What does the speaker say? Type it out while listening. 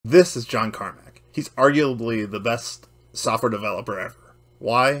This is John Carmack. He's arguably the best software developer ever.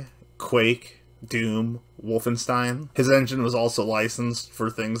 Why? Quake, Doom, Wolfenstein. His engine was also licensed for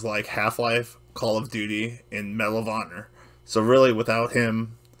things like Half-Life, Call of Duty, and Medal of Honor. So really, without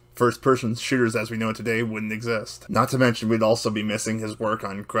him, first-person shooters as we know it today wouldn't exist. Not to mention, we'd also be missing his work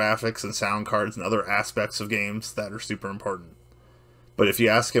on graphics and sound cards and other aspects of games that are super important. But if you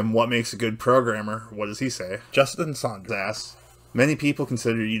ask him what makes a good programmer, what does he say? Justin Saunders asks, many people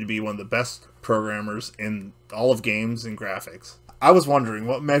consider you to be one of the best programmers in all of games and graphics. I was wondering,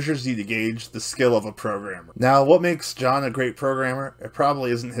 what measures you to gauge the skill of a programmer? Now, what makes John a great programmer? It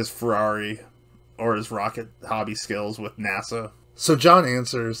probably isn't his Ferrari or his rocket hobby skills with NASA. So John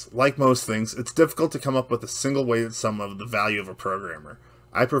answers, like most things, it's difficult to come up with a single weighted sum of the value of a programmer.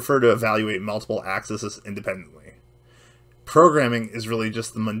 I prefer to evaluate multiple axes independently. Programming is really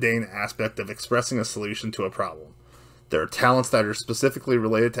just the mundane aspect of expressing a solution to a problem. There are talents that are specifically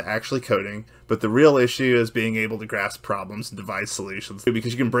related to actually coding, but the real issue is being able to grasp problems and devise solutions,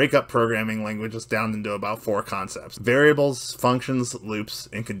 because you can break up programming languages down into about 4 concepts: variables, functions, loops,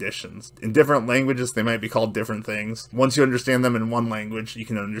 and conditions. In different languages, they might be called different things. Once you understand them in one language, you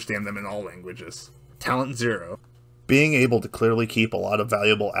can understand them in all languages. Talent 0. Being able to clearly keep a lot of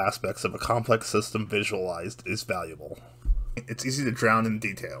valuable aspects of a complex system visualized is valuable. It's easy to drown in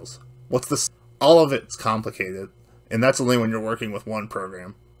details. All of it's complicated. And that's only when you're working with one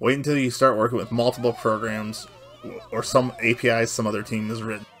program. Wait until you start working with multiple programs or some APIs some other team has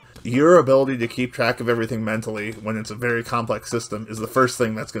written. Your ability to keep track of everything mentally when it's a very complex system is the first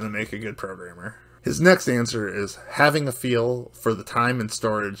thing that's going to make a good programmer. His next answer is having a feel for the time and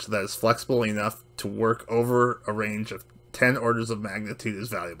storage that is flexible enough to work over a range of 10 orders of magnitude is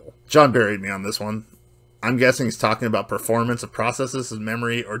valuable. John buried me on this one. I'm guessing he's talking about performance of processes and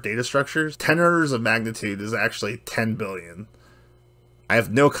memory or data structures. 10 orders of magnitude is actually 10 billion. I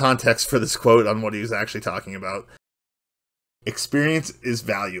have no context for this quote on what he was actually talking about. Experience is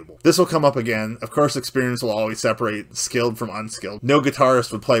valuable. This will come up again. Of course, experience will always separate skilled from unskilled. No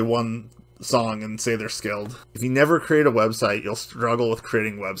guitarist would play one song and say they're skilled. If you never create a website, you'll struggle with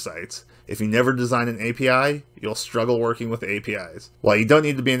creating websites. If you never design an API, you'll struggle working with APIs. While you don't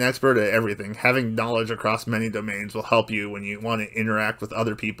need to be an expert at everything, having knowledge across many domains will help you when you want to interact with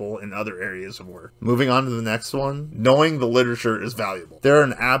other people in other areas of work. Moving on to the next one, knowing the literature is valuable. There are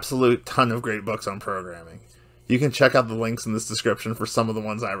an absolute ton of great books on programming. You can check out the links in this description for some of the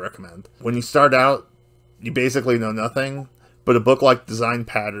ones I recommend. When you start out, you basically know nothing, but a book like Design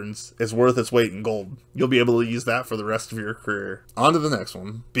Patterns is worth its weight in gold. You'll be able to use that for the rest of your career. On to the next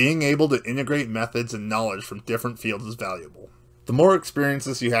one. Being able to integrate methods and knowledge from different fields is valuable. The more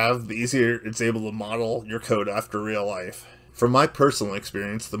experiences you have, the easier it's able to model your code after real life. From my personal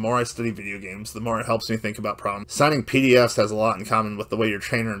experience, the more I study video games, the more it helps me think about problems. Signing PDFs has a lot in common with the way your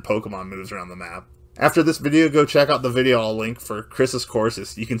trainer in Pokemon moves around the map. After this video, go check out the video I'll link for Chris's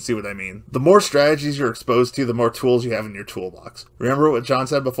courses. You can see what I mean. The more strategies you're exposed to, the more tools you have in your toolbox. Remember what John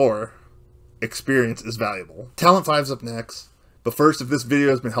said before, experience is valuable. Talent 5's up next. But first, if this video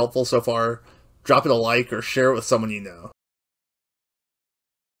has been helpful so far, drop it a like or share it with someone you know.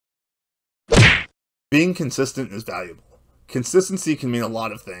 Being consistent is valuable. Consistency can mean a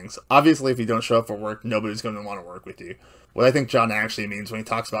lot of things. Obviously, if you don't show up for work, nobody's going to want to work with you. What I think John actually means when he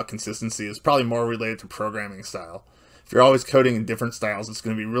talks about consistency is probably more related to programming style. If you're always coding in different styles, it's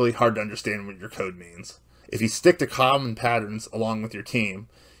going to be really hard to understand what your code means. If you stick to common patterns along with your team,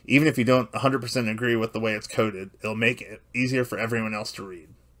 even if you don't 100% agree with the way it's coded, it'll make it easier for everyone else to read.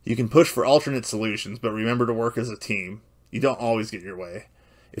 You can push for alternate solutions, but remember to work as a team. You don't always get your way.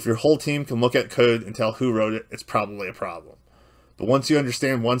 If your whole team can look at code and tell who wrote it, it's probably a problem. But once you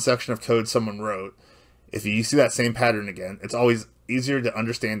understand one section of code someone wrote, if you see that same pattern again, it's always easier to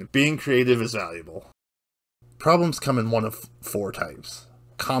understand. Being creative is valuable. Problems come in one of 4 types: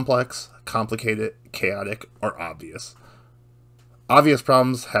 complex, complicated, chaotic, or obvious. Obvious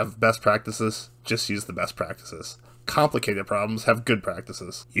problems have best practices, just use the best practices. Complicated problems have good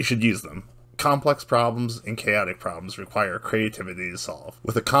practices, you should use them. Complex problems and chaotic problems require creativity to solve.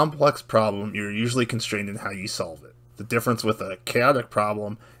 With a complex problem, you're usually constrained in how you solve it. The difference with a chaotic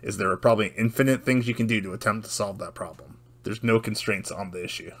problem is there are probably infinite things you can do to attempt to solve that problem. There's no constraints on the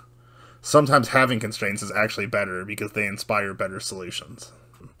issue. Sometimes having constraints is actually better because they inspire better solutions.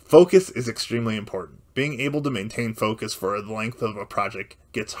 Focus is extremely important. Being able to maintain focus for the length of a project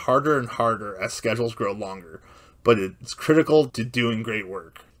gets harder and harder as schedules grow longer, but it's critical to doing great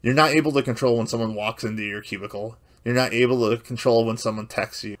work. You're not able to control when someone walks into your cubicle. You're not able to control when someone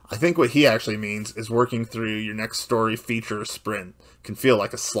texts you. I think what he actually means is working through your next story, feature, or sprint can feel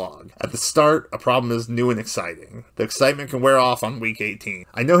like a slog. At the start, a problem is new and exciting. The excitement can wear off on week 18.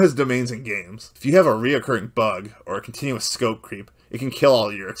 I know his domains and games. If you have a reoccurring bug or a continuous scope creep, it can kill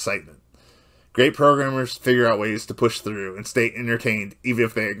all your excitement. Great programmers figure out ways to push through and stay entertained even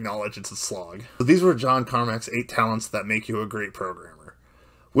if they acknowledge it's a slog. So these were John Carmack's 8 talents that make you a great programmer.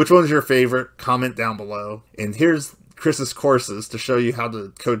 Which one's your favorite? Comment down below. And here's Chris's courses to show you how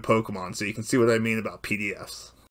to code Pokemon so you can see what I mean about PDFs.